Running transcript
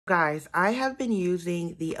Guys, I have been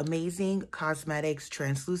using the Amazing Cosmetics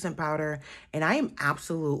translucent powder and I am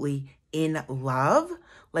absolutely in love.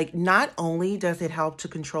 Like, not only does it help to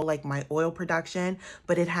control like my oil production,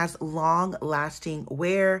 but it has long lasting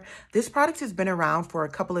wear. This product has been around for a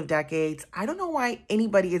couple of decades. I don't know why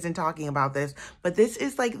anybody isn't talking about this, but this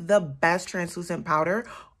is like the best translucent powder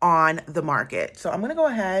on the market. So I'm gonna go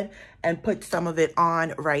ahead and put some of it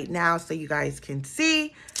on right now so you guys can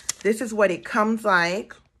see. This is what it comes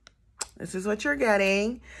like. This is what you're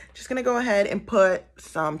getting. Just gonna go ahead and put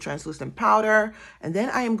some translucent powder, and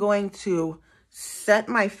then I am going to set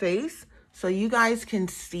my face so you guys can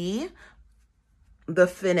see the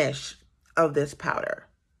finish of this powder.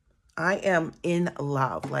 I am in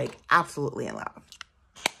love, like absolutely in love.